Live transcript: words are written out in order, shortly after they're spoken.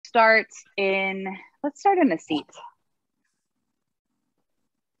start in a seat.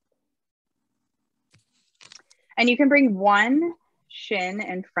 And you can bring one shin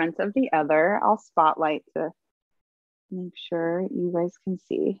in front of the other. I'll spotlight to make sure you guys can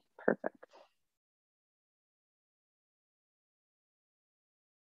see. Perfect.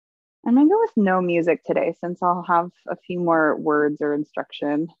 I'm gonna go with no music today since I'll have a few more words or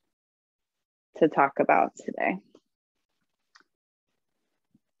instruction to talk about today.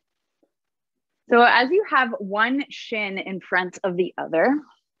 So as you have one shin in front of the other,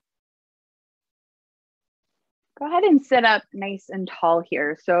 go ahead and sit up nice and tall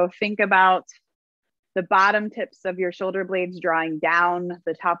here. So think about the bottom tips of your shoulder blades drawing down,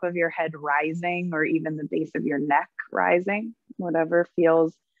 the top of your head rising, or even the base of your neck rising, whatever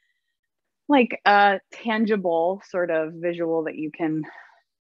feels like a tangible sort of visual that you can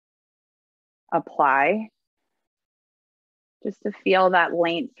apply. Just to feel that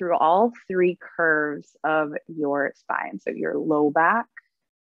length through all three curves of your spine. So your low back,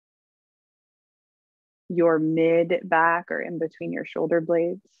 your mid back or in between your shoulder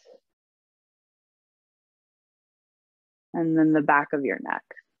blades, and then the back of your neck.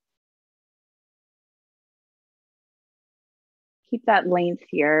 Keep that length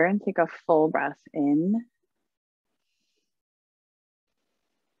here and take a full breath in.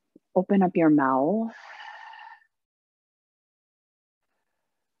 Open up your mouth.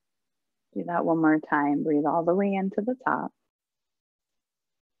 Do that one more time. Breathe all the way into the top.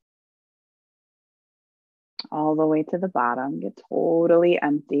 All the way to the bottom. Get totally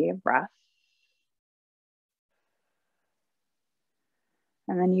empty of breath.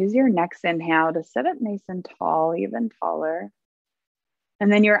 And then use your next inhale to sit up nice and tall, even taller. And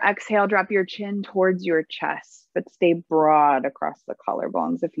then your exhale, drop your chin towards your chest, but stay broad across the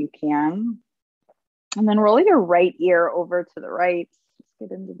collarbones if you can. And then roll your right ear over to the right. Just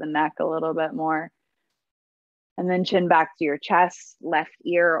get into the neck a little bit more. And then chin back to your chest, left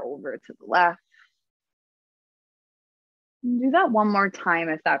ear over to the left. And do that one more time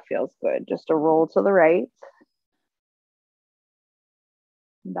if that feels good. Just a roll to the right.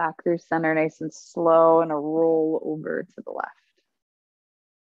 Back through center nice and slow, and a roll over to the left.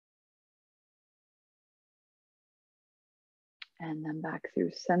 And then back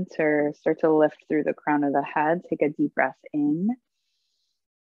through center. Start to lift through the crown of the head. Take a deep breath in.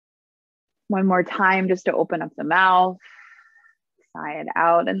 One more time just to open up the mouth. Sigh it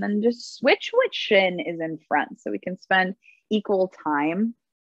out. And then just switch which shin is in front so we can spend equal time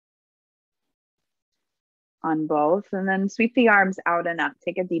on both. And then sweep the arms out and up.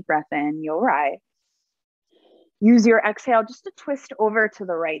 Take a deep breath in. You'll rise. Use your exhale just to twist over to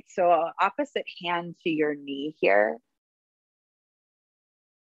the right. So opposite hand to your knee here.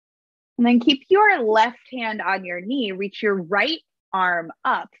 And then keep your left hand on your knee. Reach your right arm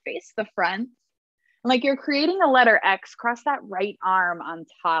up. Face the front. Like you're creating a letter X. Cross that right arm on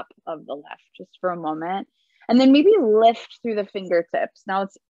top of the left just for a moment. And then maybe lift through the fingertips. Now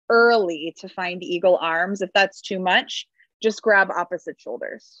it's early to find eagle arms. If that's too much, just grab opposite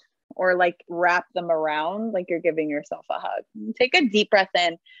shoulders or like wrap them around like you're giving yourself a hug. And take a deep breath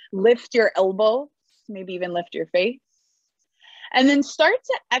in, lift your elbows, maybe even lift your face. And then start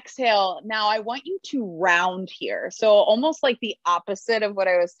to exhale. Now I want you to round here. So almost like the opposite of what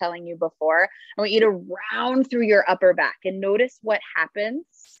I was telling you before. I want you to round through your upper back and notice what happens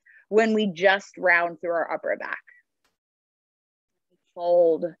when we just round through our upper back.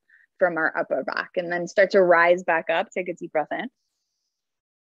 Fold from our upper back and then start to rise back up. Take a deep breath in.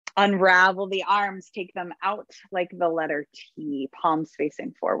 Unravel the arms, take them out like the letter T, palms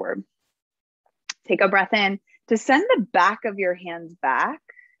facing forward. Take a breath in to send the back of your hands back.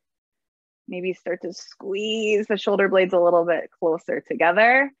 Maybe start to squeeze the shoulder blades a little bit closer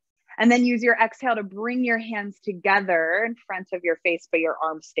together. And then use your exhale to bring your hands together in front of your face, but your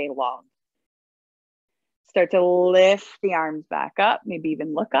arms stay long. Start to lift the arms back up, maybe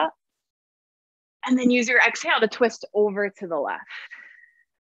even look up. And then use your exhale to twist over to the left.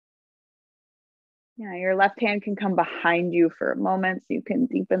 Yeah, your left hand can come behind you for a moment so you can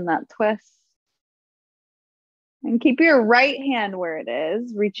deepen that twist. And keep your right hand where it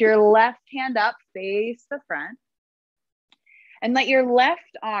is. Reach your left hand up, face the front. And let your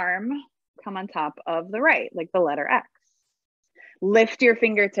left arm come on top of the right, like the letter X. Lift your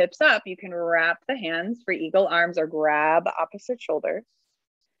fingertips up. You can wrap the hands for eagle arms or grab opposite shoulders.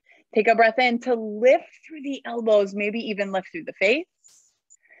 Take a breath in to lift through the elbows, maybe even lift through the face.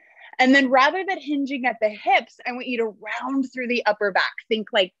 And then rather than hinging at the hips, I want you to round through the upper back. Think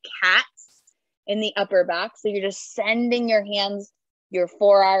like cats in the upper back. So you're just sending your hands, your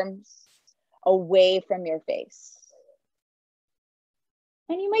forearms away from your face.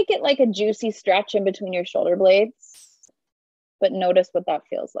 And you might get like a juicy stretch in between your shoulder blades, but notice what that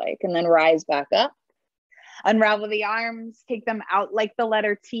feels like. And then rise back up. Unravel the arms, take them out like the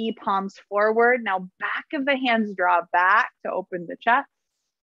letter T, palms forward. Now back of the hands draw back to open the chest.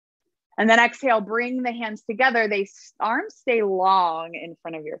 And then exhale, bring the hands together. Arms stay long in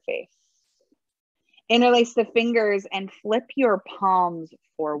front of your face. Interlace the fingers and flip your palms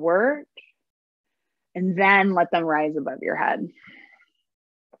forward. And then let them rise above your head.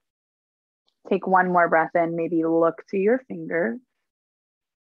 Take one more breath in, maybe look to your fingers.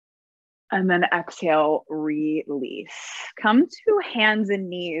 And then exhale, release. Come to hands and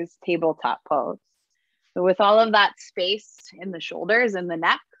knees, tabletop pose. So with all of that space in the shoulders and the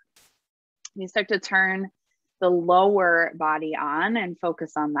neck, you start to turn the lower body on and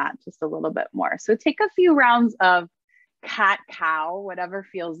focus on that just a little bit more. So take a few rounds of cat-cow, whatever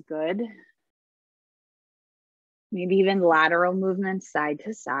feels good. Maybe even lateral movements side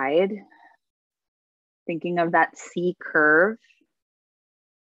to side. Thinking of that C curve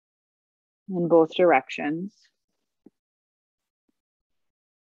in both directions.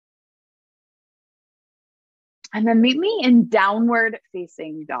 And then meet me in downward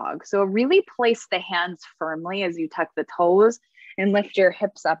facing dog. So really place the hands firmly as you tuck the toes and lift your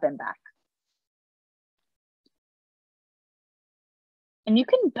hips up and back. And you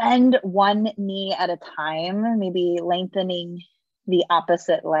can bend one knee at a time, maybe lengthening the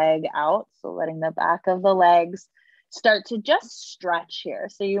opposite leg out. So letting the back of the legs start to just stretch here.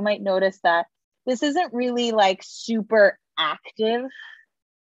 So you might notice that this isn't really like super active,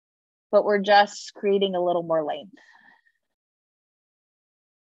 but we're just creating a little more length.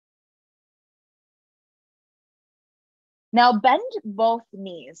 Now bend both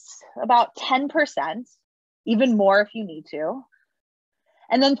knees about 10%, even more if you need to.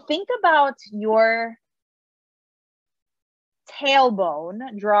 And then think about your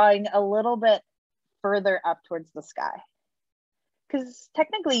tailbone drawing a little bit further up towards the sky. Because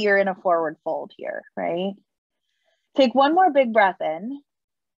technically you're in a forward fold here, right? Take one more big breath in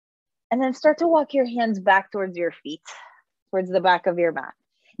and then start to walk your hands back towards your feet, towards the back of your mat.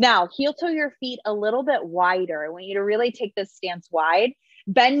 Now, heel toe your feet a little bit wider. I want you to really take this stance wide.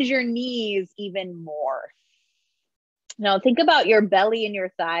 Bend your knees even more. Now, think about your belly and your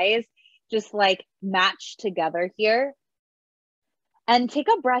thighs just like matched together here. And take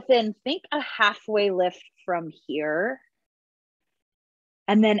a breath in. Think a halfway lift from here.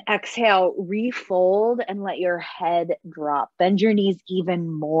 And then exhale, refold and let your head drop. Bend your knees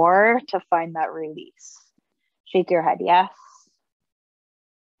even more to find that release. Shake your head, yes.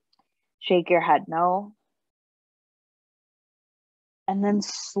 Shake your head, no. And then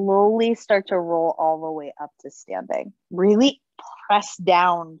slowly start to roll all the way up to standing. Really press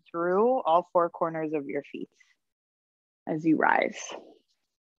down through all four corners of your feet as you rise.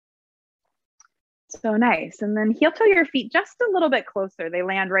 So nice. And then heel toe your feet just a little bit closer. They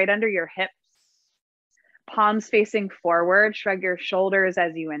land right under your hips. Palms facing forward. Shrug your shoulders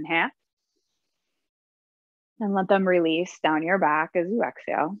as you inhale. And let them release down your back as you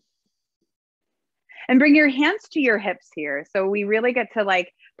exhale. And bring your hands to your hips here. So we really get to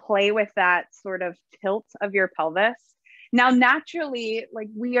like play with that sort of tilt of your pelvis. Now, naturally, like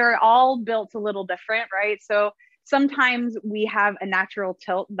we are all built a little different, right? So sometimes we have a natural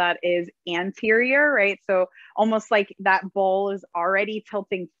tilt that is anterior, right? So almost like that bowl is already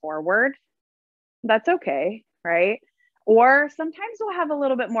tilting forward. That's okay, right? Or sometimes we'll have a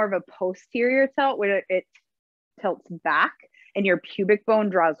little bit more of a posterior tilt where it tilts back and your pubic bone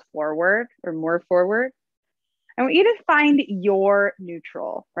draws forward or more forward. I want you to find your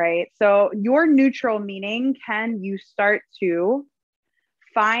neutral, right? So your neutral meaning, can you start to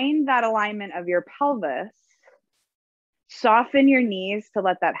find that alignment of your pelvis, soften your knees to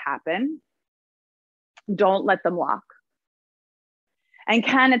let that happen. Don't let them lock. And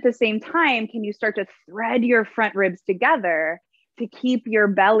at the same time, can you start to thread your front ribs together to keep your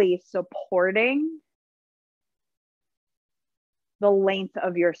belly supporting the length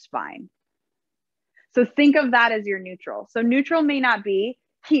of your spine? So think of that as your neutral. So neutral may not be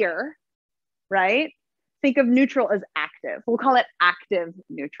here, right? Think of neutral as active. We'll call it active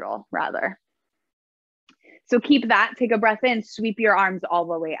neutral rather. So keep that, take a breath in, sweep your arms all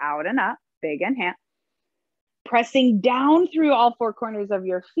the way out and up, big inhale. Pressing down through all four corners of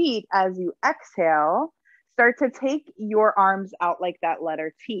your feet as you exhale, start to take your arms out like that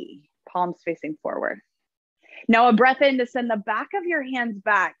letter T, palms facing forward. Now a breath in to send the back of your hands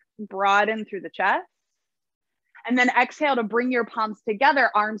back, broaden through the chest. And then exhale to bring your palms together,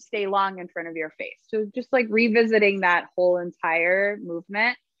 arms stay long in front of your face. So just like revisiting that whole entire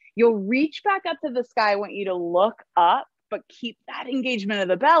movement. You'll reach back up to the sky. I want you to look up but keep that engagement of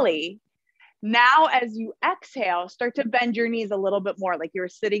the belly. Now, as you exhale, start to bend your knees a little bit more, like you're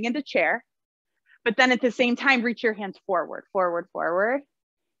sitting in a chair, but then at the same time, reach your hands forward, forward, forward,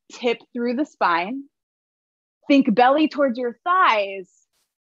 tip through the spine, think belly towards your thighs,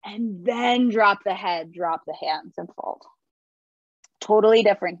 and then drop the head, drop the hands and fold. Totally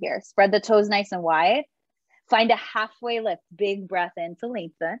different here. Spread the toes nice and wide. Find a halfway lift, big breath in to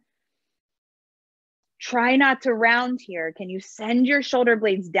lengthen. Try not to round here. Can you send your shoulder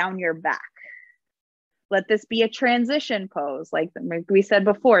blades down your back? Let this be a transition pose. Like we said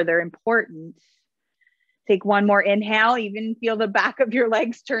before, they're important. Take one more inhale, even feel the back of your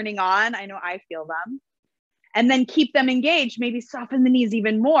legs turning on. I know I feel them. And then keep them engaged. Maybe soften the knees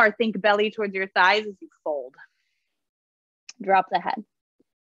even more. Think belly towards your thighs as you fold. Drop the head.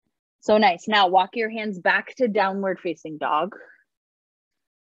 So nice. Now walk your hands back to downward facing dog.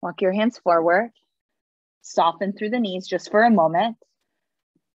 Walk your hands forward. Soften through the knees just for a moment.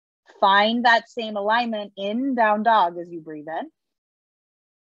 Find that same alignment in down dog as you breathe in.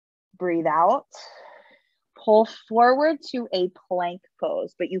 Breathe out. Pull forward to a plank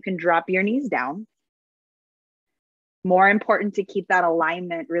pose, but you can drop your knees down. More important to keep that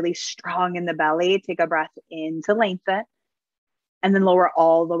alignment really strong in the belly. Take a breath in to lengthen, and then lower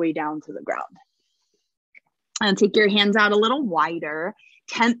all the way down to the ground. And take your hands out a little wider,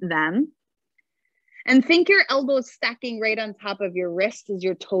 tent them. And think your elbows stacking right on top of your wrists as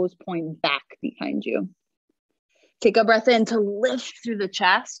your toes point back behind you. Take a breath in to lift through the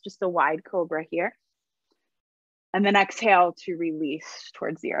chest, just a wide cobra here. And then exhale to release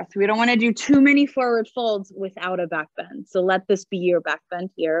towards the earth. We don't want to do too many forward folds without a back bend. So let this be your back bend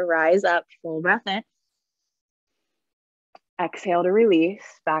here. Rise up, full breath in. Exhale to release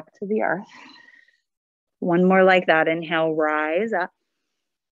back to the earth. One more like that. Inhale, rise up.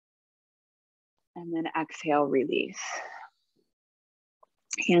 And then exhale, release.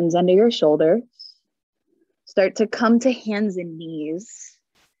 Hands under your shoulders. Start to come to hands and knees.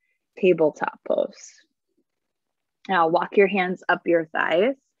 Tabletop pose. Now walk your hands up your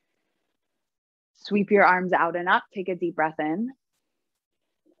thighs. Sweep your arms out and up. Take a deep breath in.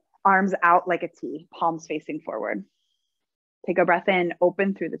 Arms out like a T, palms facing forward. Take a breath in,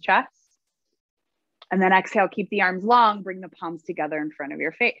 open through the chest. And then exhale, keep the arms long, bring the palms together in front of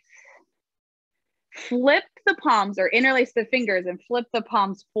your face. Flip the palms or interlace the fingers and flip the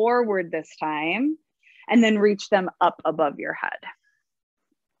palms forward this time, and then reach them up above your head.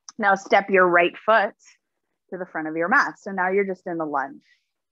 Now step your right foot to the front of your mat. So now you're just in the lunge.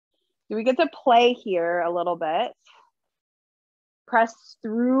 Do we get to play here a little bit? Press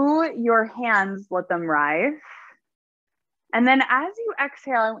through your hands, let them rise. And then as you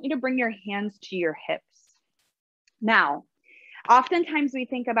exhale, I want you to bring your hands to your hips. Now, oftentimes we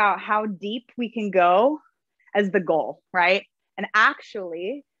think about how deep we can go as the goal, right? And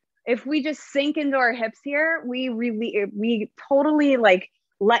actually, if we just sink into our hips here, we totally like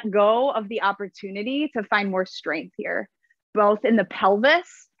let go of the opportunity to find more strength here, both in the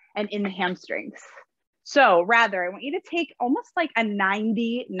pelvis and in the hamstrings. So rather, I want you to take almost like a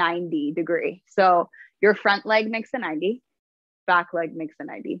 90-90 degree. So your front leg makes a 90, back leg makes a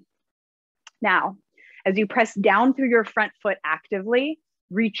 90. Now, as you press down through your front foot actively,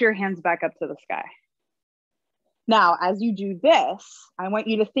 reach your hands back up to the sky. Now, as you do this, I want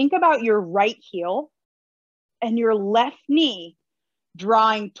you to think about your right heel and your left knee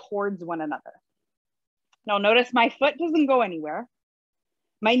drawing towards one another. Now, notice my foot doesn't go anywhere.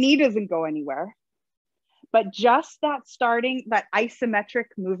 My knee doesn't go anywhere. But just that isometric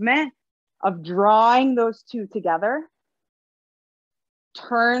movement of drawing those two together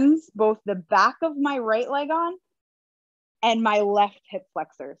turns both the back of my right leg on and my left hip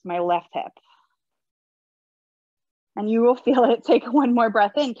flexors, my left hip. And you will feel it. Take one more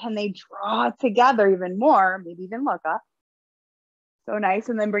breath in. Can they draw together even more? Maybe even look up. So nice.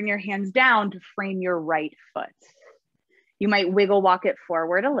 And then bring your hands down to frame your right foot. You might wiggle walk it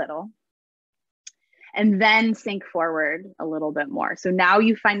forward a little and then sink forward a little bit more. So now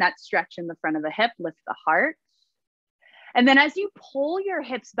you find that stretch in the front of the hip, lift the heart. And then as you pull your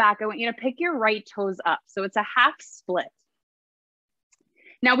hips back, I want you to pick your right toes up. So it's a half split.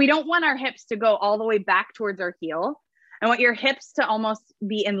 Now we don't want our hips to go all the way back towards our heel. I want your hips to almost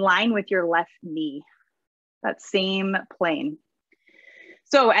be in line with your left knee, that same plane.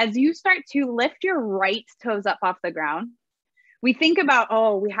 So as you start to lift your right toes up off the ground, we think about,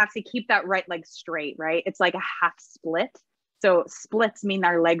 oh, we have to keep that right leg straight, right? It's like a half split. So splits mean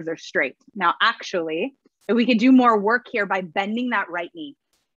our legs are straight. Now, actually, we could do more work here by bending that right knee.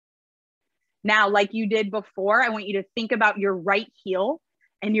 Now, like you did before, I want you to think about your right heel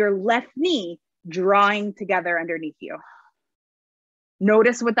and your left knee drawing together underneath you.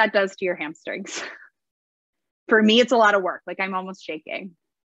 Notice what that does to your hamstrings. For me, it's a lot of work. Like I'm almost shaking.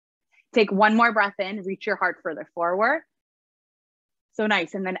 Take one more breath in, reach your heart further forward. So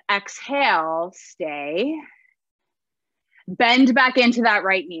nice. And then exhale, stay. Bend back into that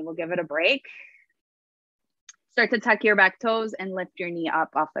right knee. We'll give it a break. Start to tuck your back toes and lift your knee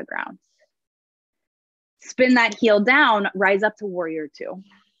up off the ground. Spin that heel down, rise up to warrior two.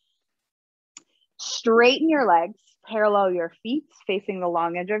 Straighten your legs, parallel your feet, facing the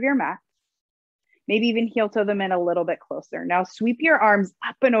long edge of your mat. Maybe even heel toe them in a little bit closer. Now sweep your arms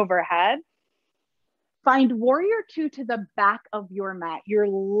up and overhead. Find warrior two to the back of your mat. Your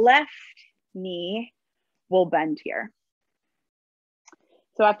left knee will bend here.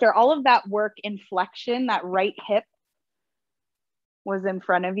 So after all of that work in flexion, that right hip was in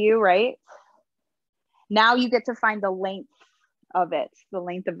front of you, right? Now you get to find the length of it, the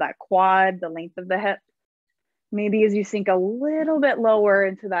length of that quad, the length of the hip. Maybe as you sink a little bit lower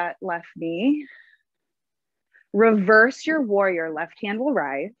into that left knee, reverse your warrior, left hand will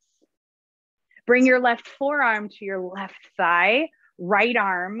rise. Bring your left forearm to your left thigh, right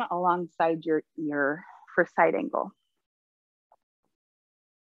arm alongside your ear for side angle.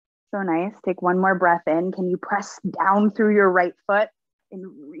 So nice. Take one more breath in. Can you press down through your right foot and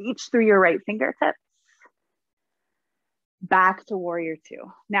reach through your right fingertips? Back to warrior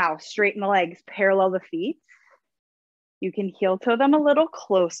two. Now straighten the legs, parallel the feet. You can heel toe them a little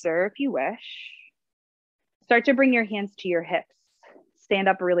closer if you wish. Start to bring your hands to your hips. Stand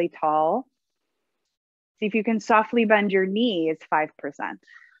up really tall. See if you can softly bend your knees 5%.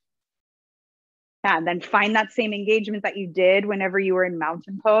 Yeah, and then find that same engagement that you did whenever you were in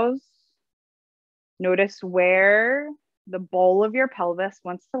mountain pose. Notice where the bowl of your pelvis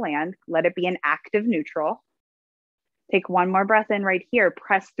wants to land. Let it be an active neutral. Take one more breath in right here.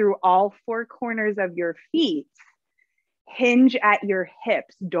 Press through all four corners of your feet. Hinge at your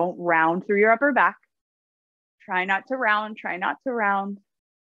hips. Don't round through your upper back. Try not to round, try not to round.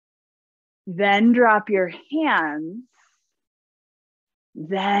 Then drop your hands.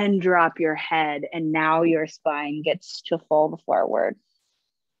 Then drop your head. And now your spine gets to fold forward.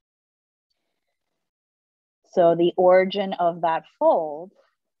 So the origin of that fold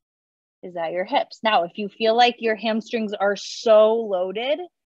is at your hips. Now, if you feel like your hamstrings are so loaded,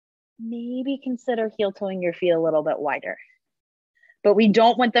 maybe consider heel toeing your feet a little bit wider. But we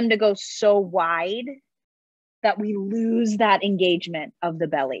don't want them to go so wide that we lose that engagement of the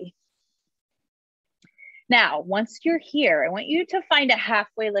belly. Now, once you're here, I want you to find a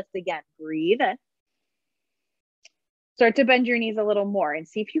halfway lift again. Breathe in. Start to bend your knees a little more and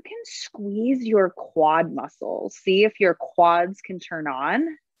see if you can squeeze your quad muscles. See if your quads can turn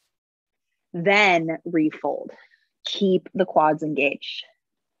on. Then refold. Keep the quads engaged.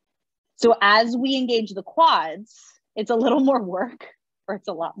 So as we engage the quads, it's a little more work, or it's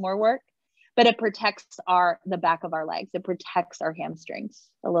a lot more work, but it protects the back of our legs. It protects our hamstrings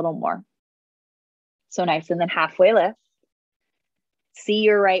a little more. So nice. And then halfway lift. See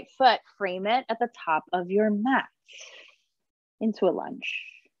your right foot, frame it at the top of your mat into a lunge.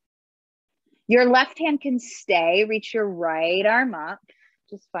 Your left hand can stay, reach your right arm up,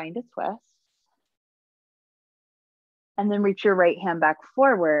 just find a twist. And then reach your right hand back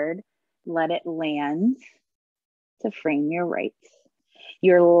forward, let it land to frame your right.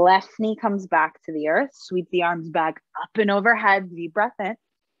 Your left knee comes back to the earth, sweep the arms back up and overhead, deep breath in.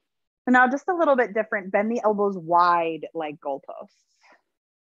 And now just a little bit different, bend the elbows wide like goalposts.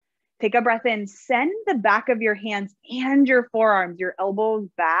 Take a breath in, send the back of your hands and your forearms, your elbows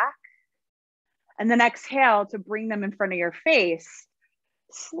back. And then exhale to bring them in front of your face,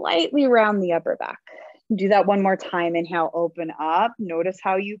 slightly round the upper back. Do that one more time. Inhale, open up. Notice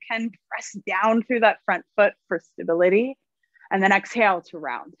how you can press down through that front foot for stability. And then exhale to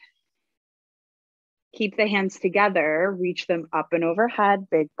round. Keep the hands together, reach them up and overhead,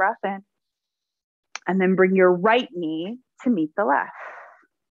 big breath in. And then bring your right knee to meet the left.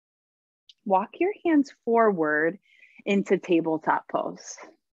 Walk your hands forward into tabletop pose.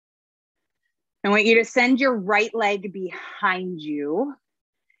 I want you to send your right leg behind you,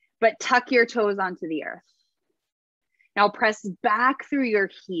 but tuck your toes onto the earth. Now press back through your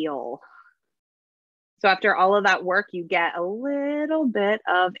heel. So after all of that work, you get a little bit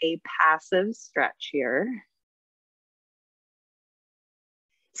of a passive stretch here.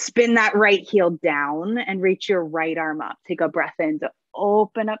 Spin that right heel down and reach your right arm up. Take a breath in to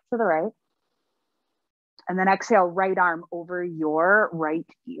open up to the right. And then exhale, right arm over your right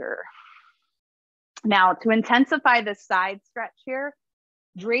ear. Now, to intensify the side stretch here,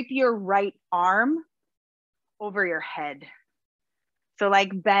 drape your right arm over your head. So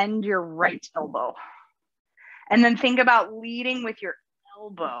like bend your right elbow. And then think about leading with your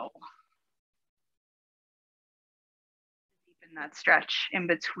elbow. Deepen that stretch in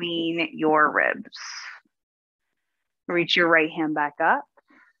between your ribs. Reach your right hand back up.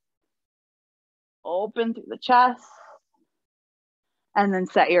 Open through the chest. And then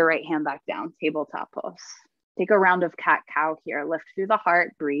set your right hand back down, tabletop pose. Take a round of cat-cow here. Lift through the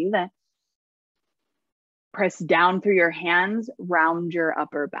heart, breathe in. Press down through your hands, round your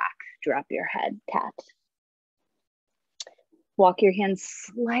upper back. Drop your head, cat. Walk your hands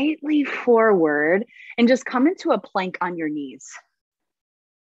slightly forward and just come into a plank on your knees.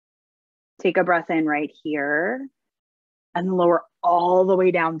 Take a breath in right here and lower all the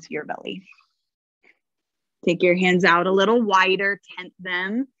way down to your belly. Take your hands out a little wider, tent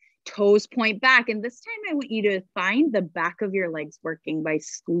them, toes point back. And this time I want you to find the back of your legs working by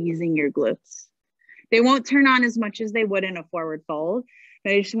squeezing your glutes. They won't turn on as much as they would in a forward fold,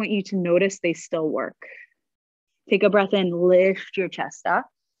 but I just want you to notice they still work. Take a breath in, lift your chest up.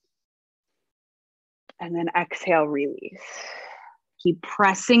 And then exhale, release. Keep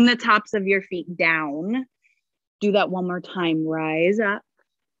pressing the tops of your feet down. Do that one more time, rise up.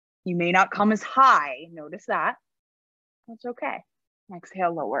 You may not come as high, notice that. That's okay.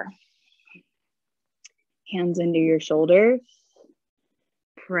 Exhale, lower. Hands into your shoulders.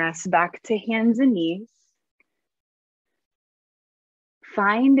 Press back to hands and knees.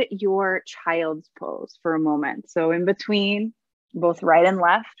 Find your child's pose for a moment. So in between both right and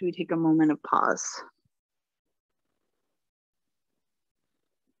left, we take a moment of pause.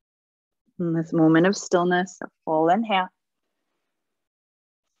 In this moment of stillness, a full inhale.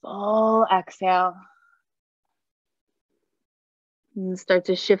 Full exhale. And start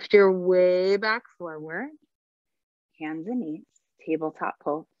to shift your way back forward. Hands and knees, tabletop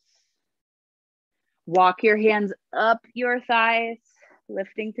pose. Walk your hands up your thighs,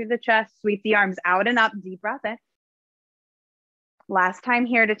 lifting through the chest. Sweep the arms out and up, deep breath in. Last time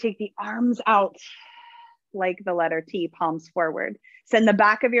here to take the arms out like the letter T, palms forward. Send the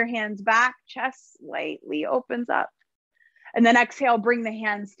back of your hands back, chest slightly opens up. And then exhale, bring the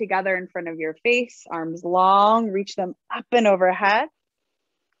hands together in front of your face, arms long, reach them up and overhead.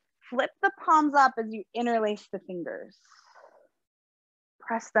 Flip the palms up as you interlace the fingers.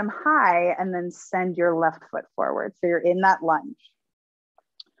 Press them high and then send your left foot forward. So you're in that lunge.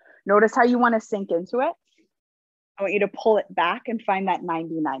 Notice how you want to sink into it. I want you to pull it back and find that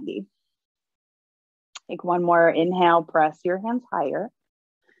 90-90. Take one more inhale, press your hands higher.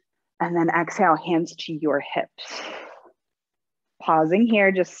 And then exhale, hands to your hips. Pausing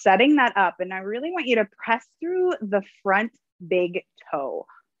here, just setting that up. And I really want you to press through the front big toe.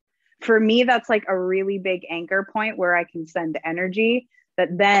 For me, that's like a really big anchor point where I can send energy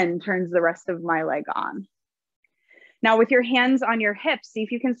that then turns the rest of my leg on. Now with your hands on your hips, see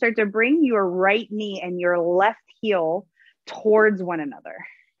if you can start to bring your right knee and your left heel towards one another.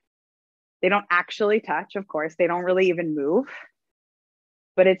 They don't actually touch, of course. They don't really even move.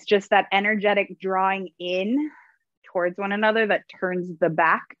 But it's just that energetic drawing in towards one another that turns the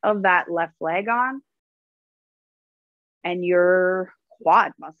back of that left leg on. And your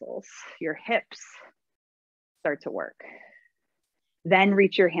quad muscles, your hips start to work. Then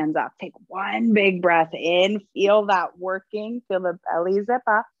reach your hands up. Take one big breath in. Feel that working. Feel the belly zip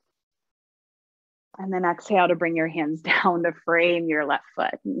up. And then exhale to bring your hands down to frame your left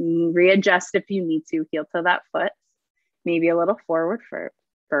foot. Readjust if you need to. Heel to that foot. Maybe a little forward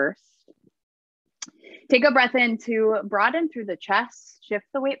first. Take a breath in to broaden through the chest. Shift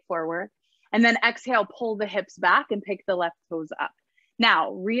the weight forward. And then exhale, pull the hips back and pick the left toes up.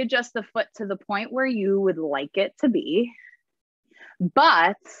 Now, readjust the foot to the point where you would like it to be.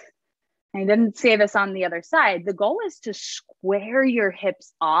 But I didn't say this on the other side. The goal is to square your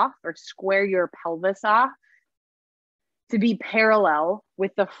hips off or square your pelvis off to be parallel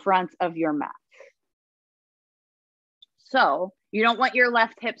with the front of your mat. So you don't want your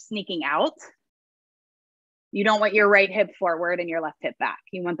left hip sneaking out. You don't want your right hip forward and your left hip back.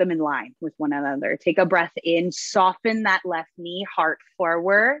 You want them in line with one another. Take a breath in, soften that left knee, heart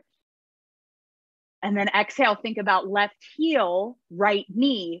forward. And then exhale, think about left heel, right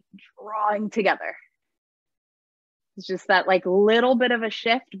knee drawing together. It's just that like little bit of a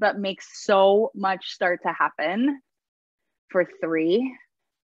shift, but makes so much start to happen. For 3.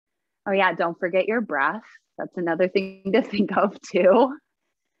 Oh yeah, don't forget your breath. That's another thing to think of too.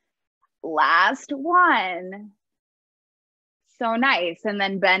 Last one. So nice. And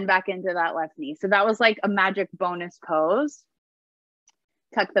then bend back into that left knee. So that was like a magic bonus pose.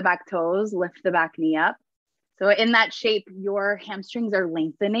 Tuck the back toes, lift the back knee up. So in that shape, your hamstrings are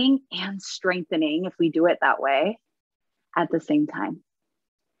lengthening and strengthening if we do it that way at the same time.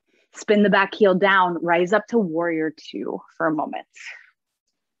 Spin the back heel down, rise up to warrior 2 for a moment.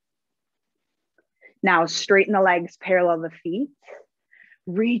 Now straighten the legs, parallel the feet,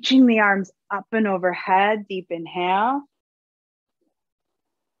 reaching the arms up and overhead, deep inhale.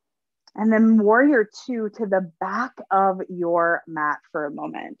 And then warrior two to the back of your mat for a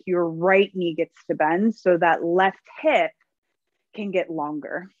moment. Your right knee gets to bend so that left hip can get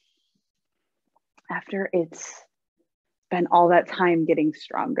longer after it's spent all that time getting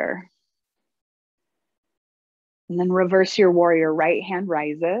stronger. And then reverse your warrior. Right hand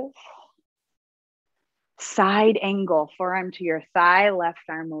rises. Side angle, forearm to your thigh, left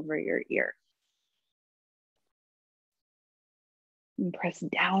arm over your ear. And press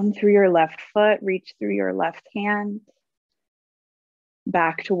down through your left foot, reach through your left hand.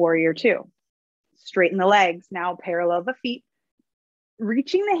 Back to warrior two. Straighten the legs, now parallel the feet.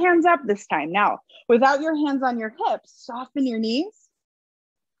 Reaching the hands up this time. Now, without your hands on your hips, soften your knees.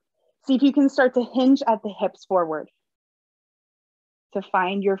 See if you can start to hinge at the hips forward to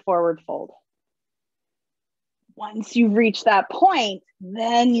find your forward fold. Once you've reached that point,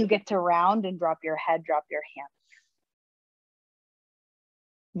 then you get to round and drop your head, drop your hands.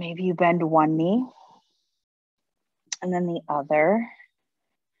 Maybe you bend one knee and then the other,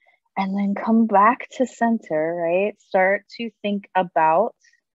 and then come back to center, right? Start to think about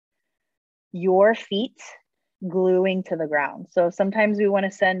your feet gluing to the ground. So sometimes we want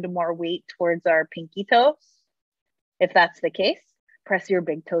to send more weight towards our pinky toes. If that's the case, press your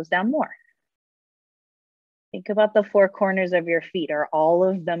big toes down more. Think about the four corners of your feet. Are all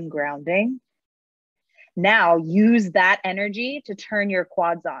of them grounding? Now use that energy to turn your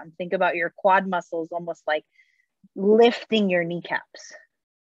quads on. Think about your quad muscles almost like lifting your kneecaps.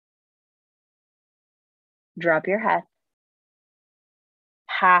 Drop your head.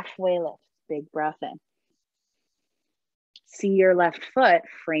 Halfway lift. Big breath in. See your left foot,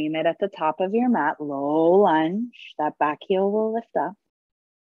 frame it at the top of your mat, low lunge. That back heel will lift up.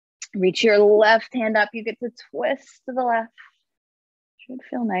 Reach your left hand up. You get to twist to the left. Should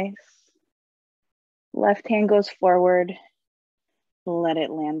feel nice. Left hand goes forward. Let it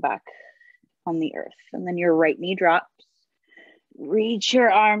land back on the earth. And then your right knee drops. Reach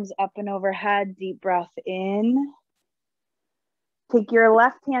your arms up and overhead. Deep breath in. Take your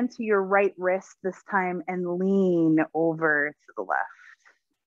left hand to your right wrist this time and lean over to the left.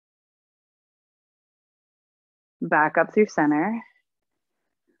 Back up through center.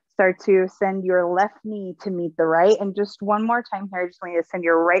 Start to send your left knee to meet the right. And just one more time here, I just want you to send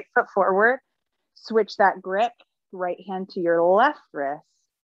your right foot forward. Switch that grip, right hand to your left wrist.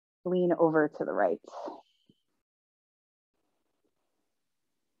 Lean over to the right.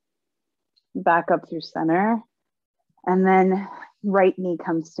 Back up through center. And then right knee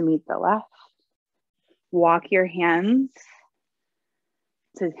comes to meet the left. Walk your hands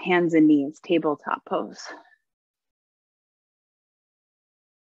to hands and knees, tabletop pose.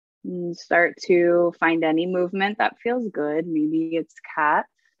 And start to find any movement that feels good. Maybe it's cat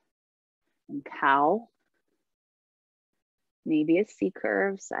and cow. Maybe a C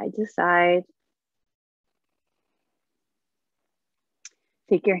curve, side to side.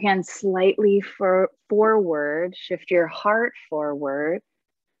 Take your hands slightly forward, shift your heart forward,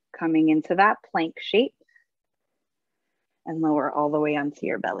 coming into that plank shape, and lower all the way onto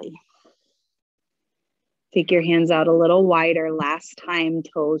your belly. Take your hands out a little wider. Last time,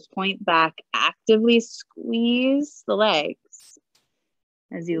 toes point back. Actively squeeze the legs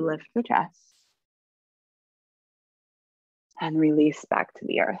as you lift the chest. And release back to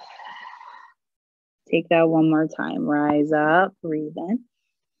the earth. Take that one more time. Rise up, breathe in.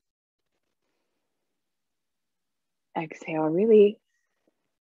 Exhale, release.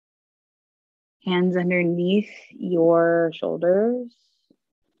 Hands underneath your shoulders.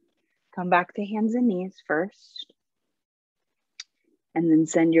 Come back to hands and knees first. And then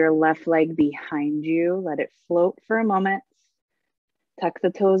send your left leg behind you. Let it float for a moment. Tuck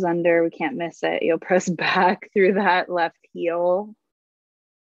the toes under. We can't miss it. You'll press back through that left heel.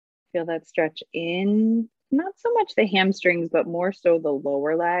 Feel that stretch in. Not so much the hamstrings, but more so the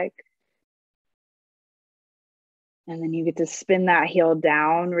lower leg. And then you get to spin that heel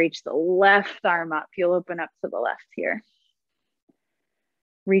down. Reach the left arm up. You'll open up to the left here.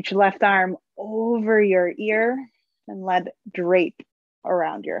 Reach left arm over your ear and let it drape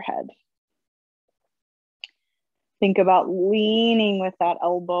around your head. Think about leaning with that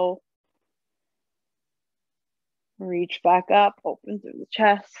elbow. Reach back up, open through the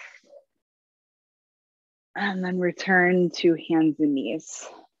chest. And then return to hands and knees.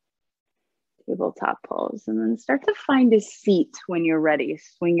 Tabletop pose. And then start to find a seat when you're ready.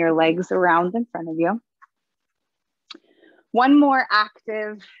 Swing your legs around in front of you. One more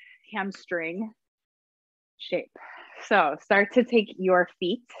active hamstring shape. So start to take your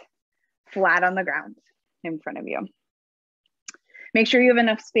feet flat on the ground in front of you. Make sure you have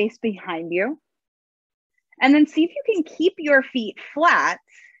enough space behind you. And then see if you can keep your feet flat.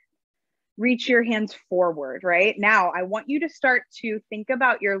 Reach your hands forward, right? Now, I want you to start to think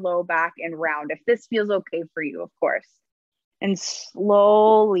about your low back and round, if this feels okay for you, of course. And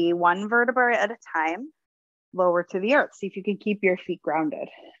slowly, one vertebra at a time, lower to the earth. See if you can keep your feet grounded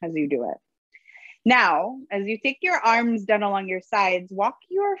as you do it. Now, as you take your arms down along your sides, walk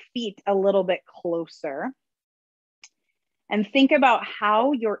your feet a little bit closer and think about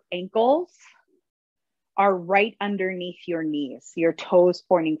how your ankles are right underneath your knees, your toes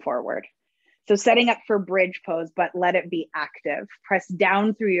pointing forward. So setting up for bridge pose, but let it be active. Press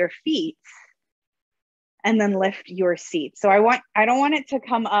down through your feet and then lift your seat. So I don't want it to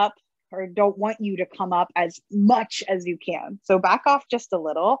come up, or don't want you to come up as much as you can. So back off just a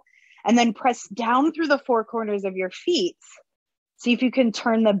little and then press down through the four corners of your feet. See if you can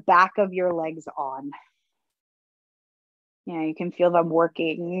turn the back of your legs on. Yeah, you can feel them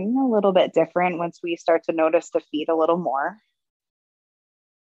working a little bit different once we start to notice the feet a little more.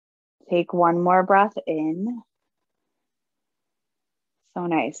 Take one more breath in. So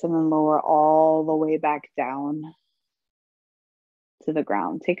nice. And then lower all the way back down to the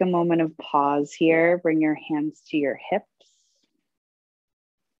ground. Take a moment of pause here. Bring your hands to your hips.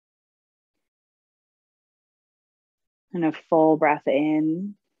 And a full breath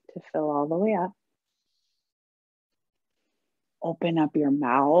in to fill all the way up. Open up your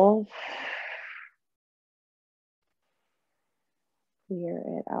mouth. Clear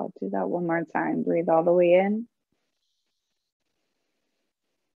it out. Do that one more time. Breathe all the way in.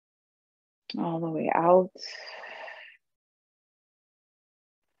 All the way out.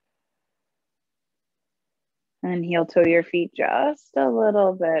 And heel toe your feet just a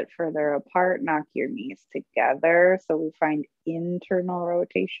little bit further apart. Knock your knees together so we find internal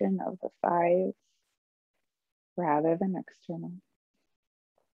rotation of the thighs rather than external.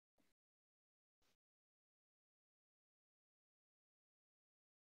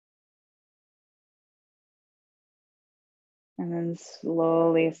 And then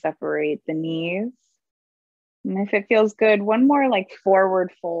slowly separate the knees. And if it feels good, one more like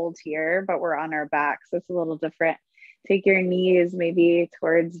forward fold here, but we're on our back, so it's a little different. Take your knees maybe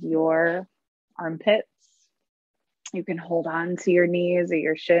towards your armpits. You can hold on to your knees or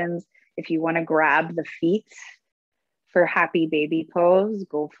your shins. If you want to grab the feet for happy baby pose,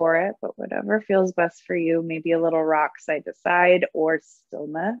 go for it, but whatever feels best for you. Maybe a little rock side to side or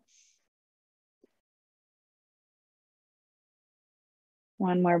stillness.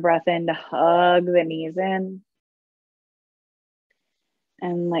 One more breath in to hug the knees in.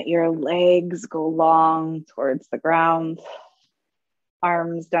 And let your legs go long towards the ground.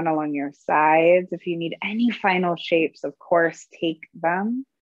 Arms down along your sides. If you need any final shapes, of course, take them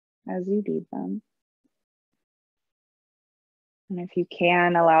as you need them. And if you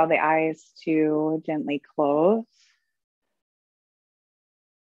can, allow the eyes to gently close.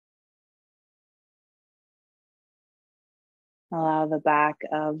 Allow the back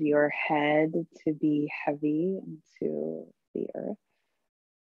of your head to be heavy into the earth.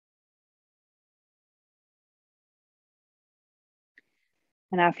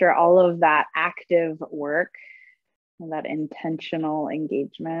 And after all of that active work, and that intentional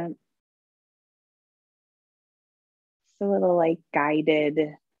engagement, it's a little like guided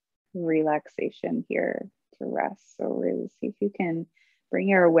relaxation here to rest. So really see if you can bring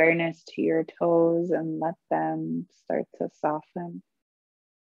your awareness to your toes and let them start to soften.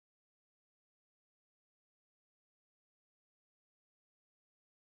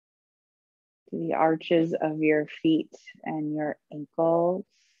 To the arches of your feet and your ankles.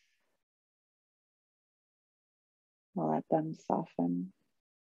 Let them soften.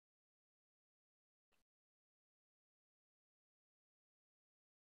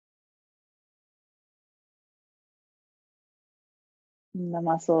 And the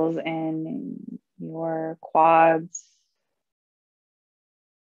muscles in your quads,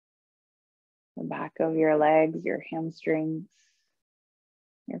 the back of your legs, your hamstrings,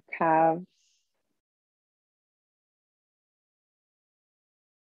 your calves.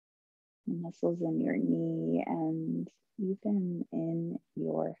 The muscles in your knee and even in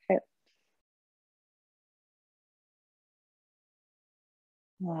your hips.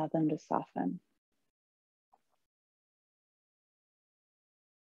 Allow them to soften.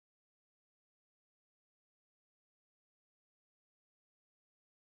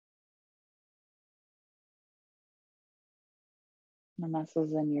 The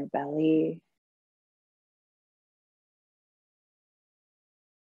muscles in your belly,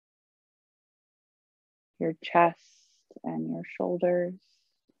 your chest and your shoulders.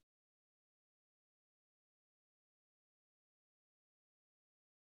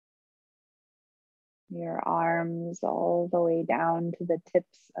 Your arms all the way down to the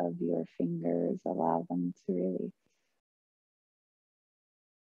tips of your fingers. Allow them to release.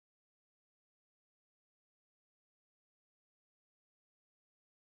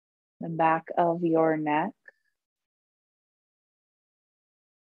 The back of your neck.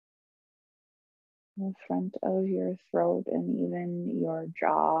 The front of your throat and even your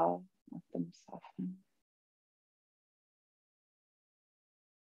jaw. Let them soften.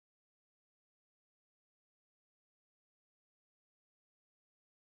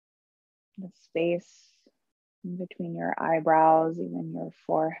 The space in between your eyebrows, even your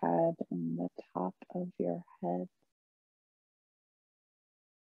forehead and the top of your head.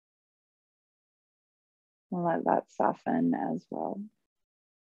 We'll let that soften as well.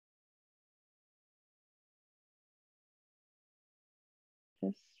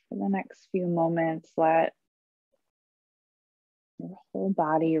 Just for the next few moments, let your whole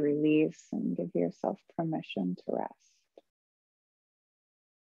body release and give yourself permission to rest.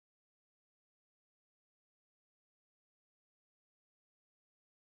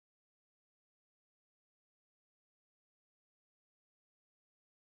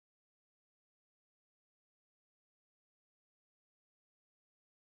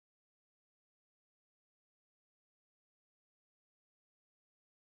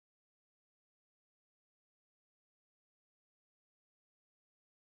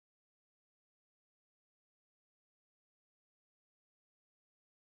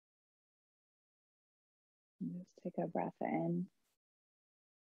 And just take a breath in.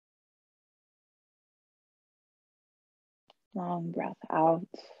 Long breath out.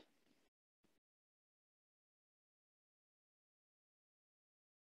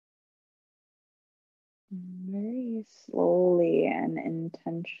 Very slowly and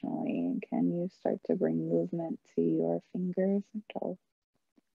intentionally, can you start to bring movement to your fingers and toes?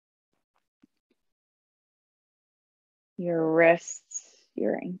 Your wrists,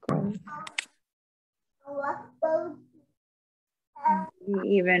 your ankles. You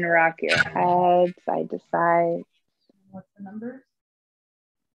even rock your head side to side. What's the numbers?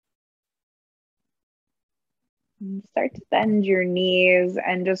 And start to bend your knees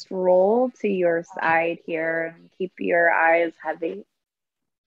and just roll to your side here and keep your eyes heavy.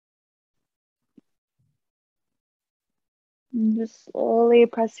 And just slowly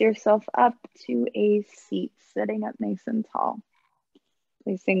press yourself up to a seat, sitting up nice and tall.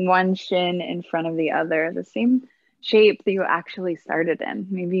 Placing one shin in front of the other, the same shape that you actually started in.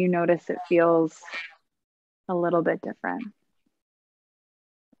 Maybe you notice it feels a little bit different.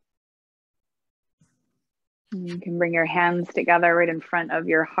 You can bring your hands together right in front of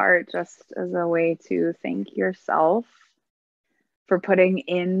your heart, just as a way to thank yourself for putting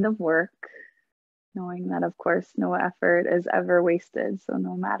in the work, knowing that, of course, no effort is ever wasted. So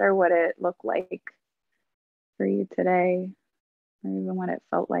no matter what it looked like for you today, or even what it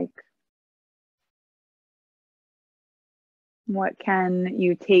felt like, what can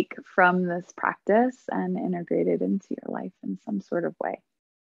you take from this practice and integrate it into your life in some sort of way?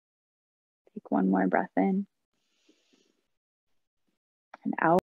 Take one more breath in and out.